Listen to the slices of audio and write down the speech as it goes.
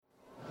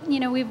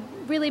we've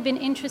really been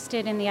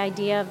interested in the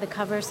idea of the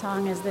cover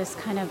song as this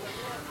kind of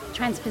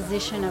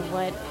transposition of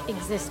what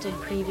existed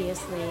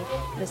previously,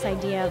 this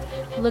idea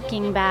of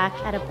looking back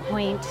at a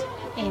point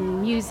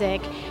in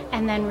music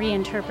and then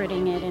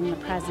reinterpreting it in the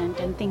present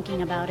and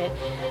thinking about it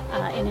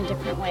in a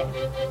different way.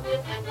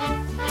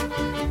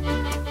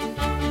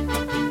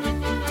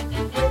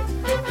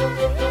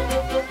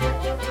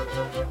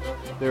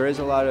 There is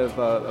a lot of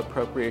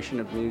appropriation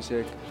of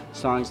music,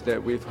 songs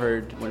that we've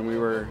heard when we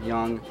were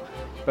young,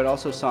 but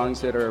also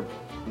songs that are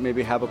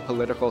maybe have a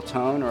political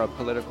tone or a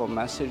political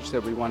message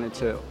that we wanted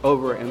to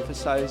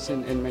overemphasize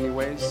in many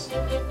ways.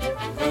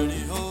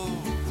 Radio,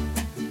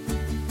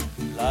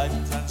 live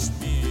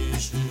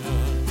transmission.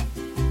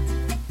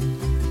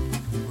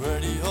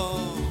 Radio,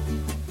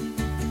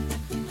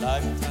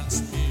 live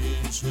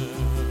transmission.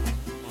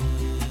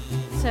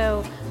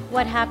 So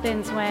what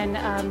happens when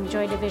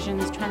Joy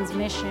Division's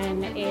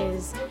Transmission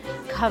is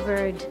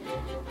covered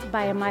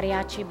by a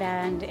mariachi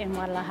band in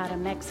Guadalajara,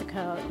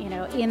 Mexico,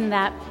 in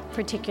that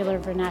particular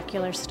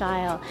vernacular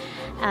style,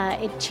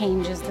 it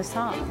changes the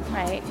song,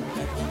 right?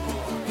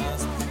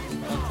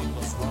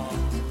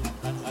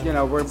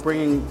 We're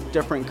bringing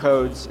different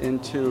codes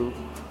into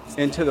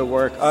the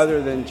work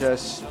other than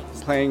just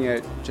playing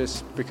it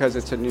just because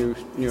it's a new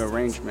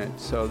arrangement.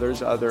 So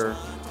there's other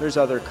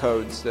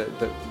codes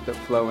that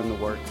flow in the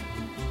work.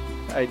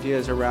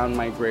 Ideas around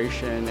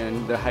migration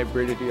and the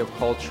hybridity of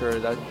culture,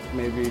 that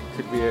maybe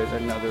could be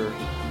another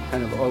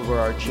kind of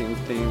overarching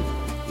theme.